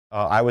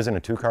I was in a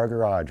two-car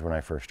garage when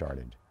I first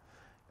started,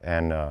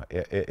 and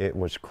it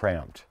was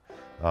cramped,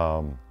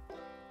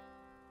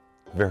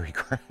 very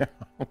cramped.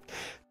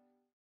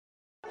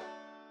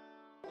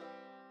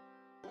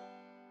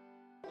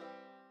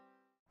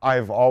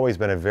 I've always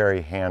been a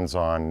very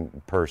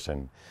hands-on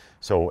person,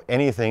 so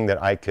anything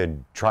that I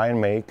could try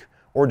and make,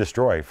 or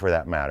destroy for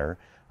that matter,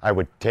 I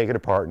would take it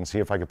apart and see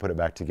if I could put it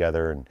back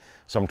together, and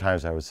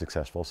sometimes I was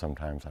successful,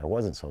 sometimes I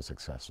wasn't so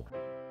successful.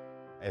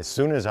 As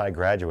soon as I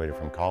graduated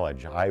from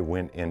college, I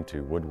went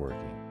into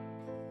woodworking.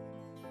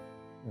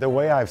 The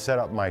way I've set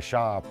up my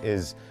shop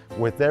is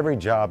with every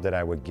job that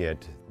I would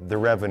get, the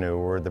revenue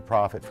or the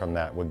profit from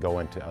that would go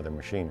into other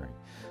machinery.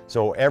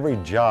 So every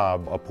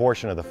job, a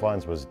portion of the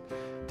funds was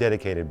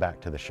dedicated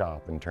back to the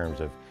shop in terms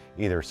of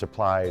either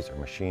supplies or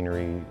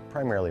machinery,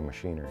 primarily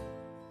machinery.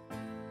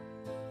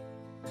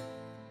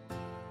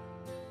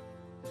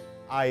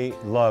 I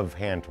love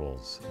hand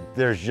tools.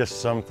 There's just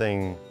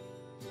something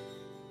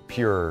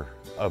pure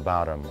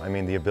about them. I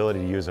mean, the ability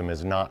to use them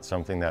is not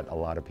something that a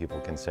lot of people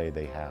can say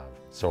they have.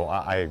 So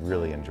I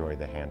really enjoy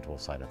the hand tool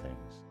side of things.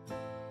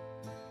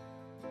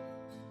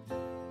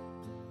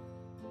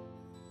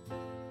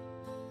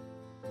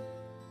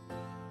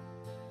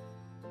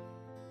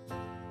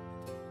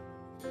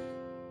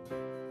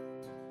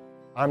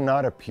 I'm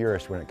not a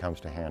purist when it comes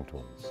to hand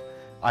tools.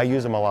 I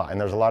use them a lot, and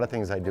there's a lot of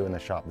things I do in the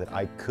shop that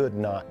I could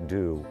not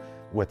do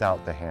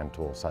without the hand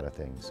tool side of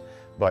things.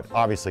 But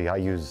obviously I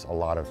use a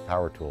lot of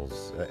power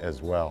tools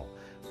as well.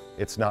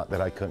 It's not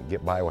that I couldn't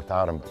get by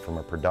without them, but from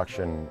a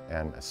production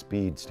and a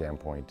speed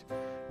standpoint,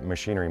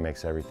 machinery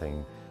makes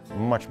everything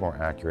much more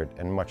accurate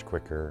and much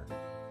quicker.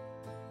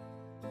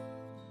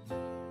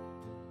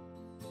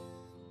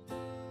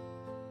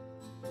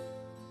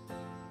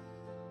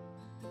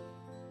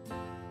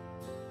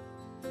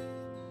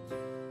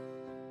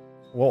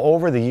 Well,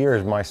 over the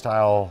years, my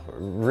style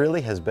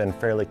really has been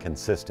fairly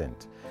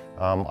consistent.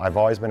 I've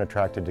always been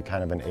attracted to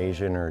kind of an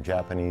Asian or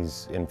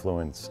Japanese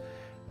influence.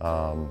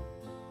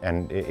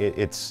 And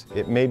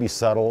it may be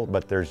subtle,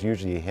 but there's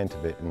usually a hint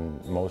of it in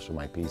most of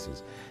my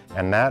pieces.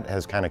 And that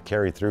has kind of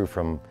carried through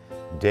from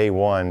day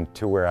one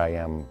to where I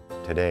am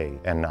today.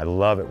 And I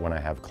love it when I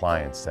have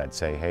clients that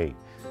say, hey,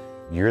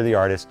 you're the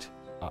artist,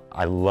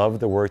 I love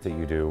the work that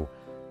you do,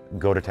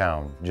 go to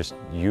town. Just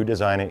you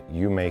design it,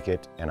 you make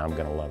it, and I'm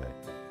gonna love it.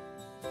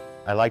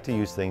 I like to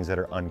use things that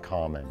are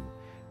uncommon.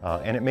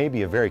 And it may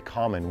be a very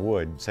common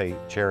wood, say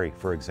cherry,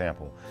 for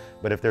example.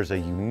 But if there's a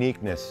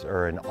uniqueness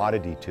or an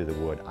oddity to the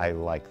wood, I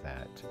like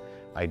that.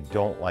 I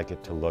don't like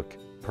it to look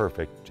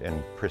perfect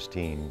and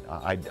pristine.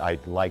 I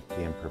like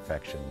the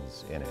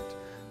imperfections in it.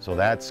 So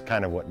that's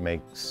kind of what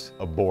makes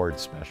a board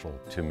special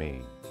to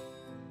me.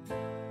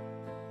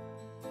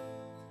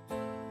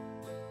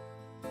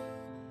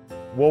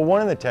 Well,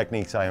 one of the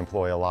techniques I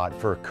employ a lot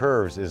for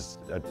curves is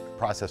a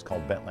process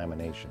called bent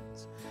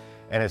laminations.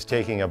 And it's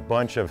taking a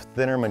bunch of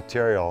thinner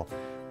material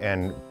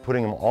and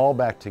putting them all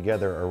back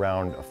together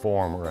around a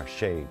form or a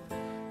shape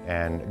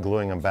and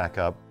gluing them back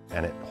up,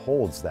 and it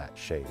holds that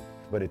shape.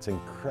 But it's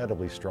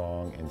incredibly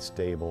strong and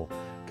stable,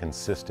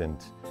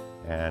 consistent,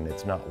 and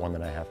it's not one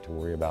that I have to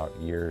worry about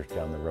years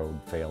down the road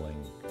failing.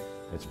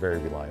 It's very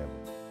reliable.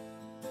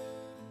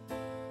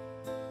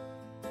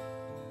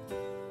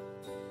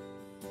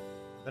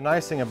 The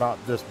nice thing about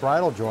this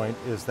bridle joint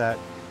is that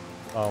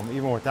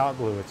even without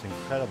glue, it's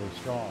incredibly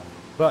strong.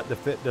 But the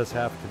fit does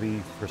have to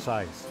be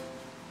precise.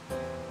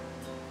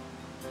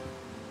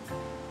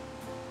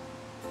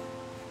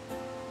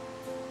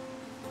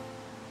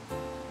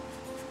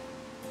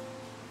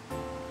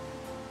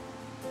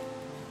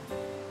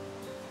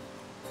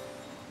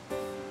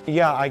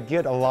 Yeah, I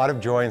get a lot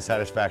of joy and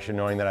satisfaction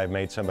knowing that I've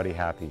made somebody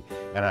happy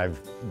and I've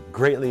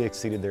greatly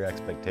exceeded their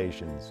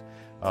expectations.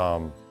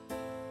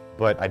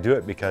 But I do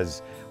it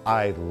because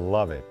I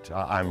love it.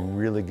 I'm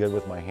really good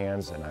with my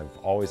hands, and I've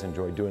always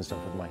enjoyed doing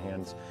stuff with my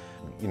hands.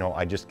 You know,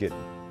 I just get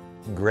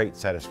great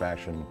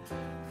satisfaction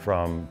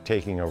from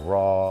taking a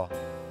raw,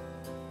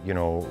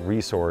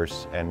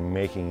 resource and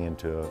making it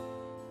into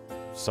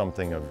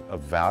something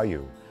of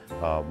value.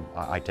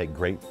 I take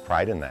great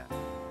pride in that.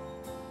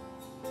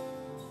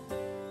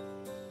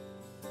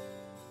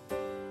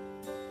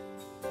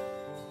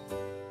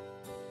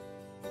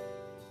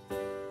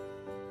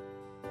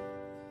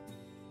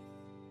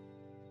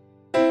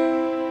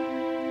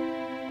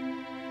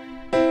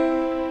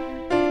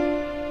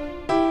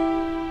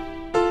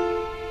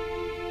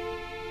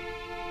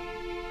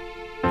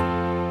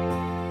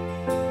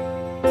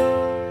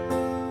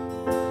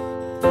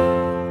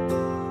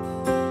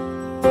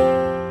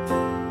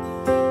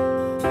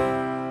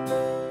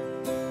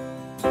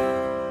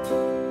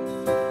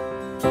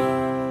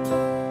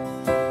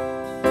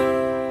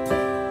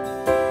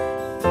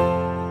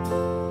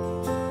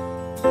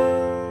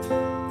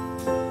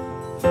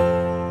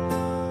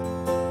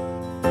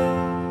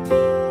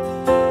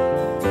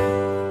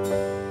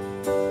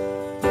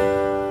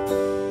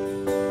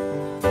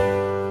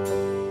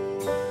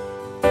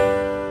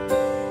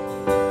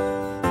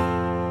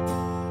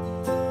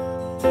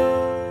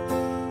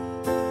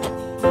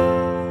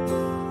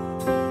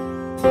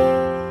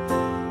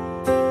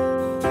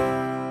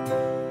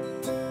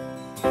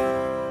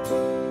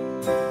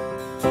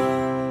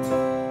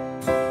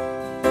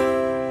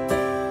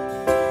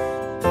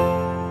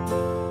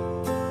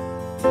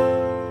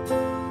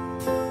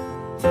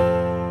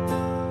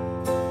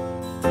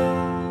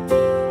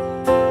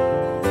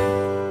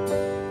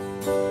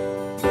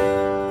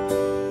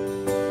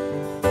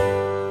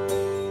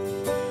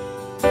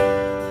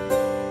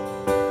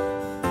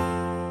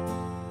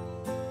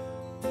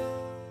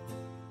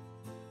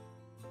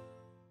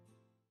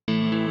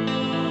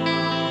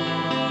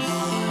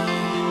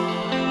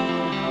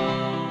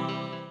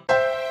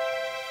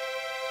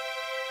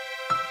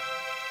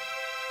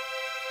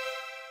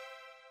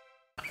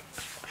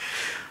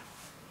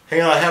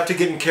 Hang on, I have to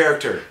get in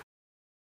character.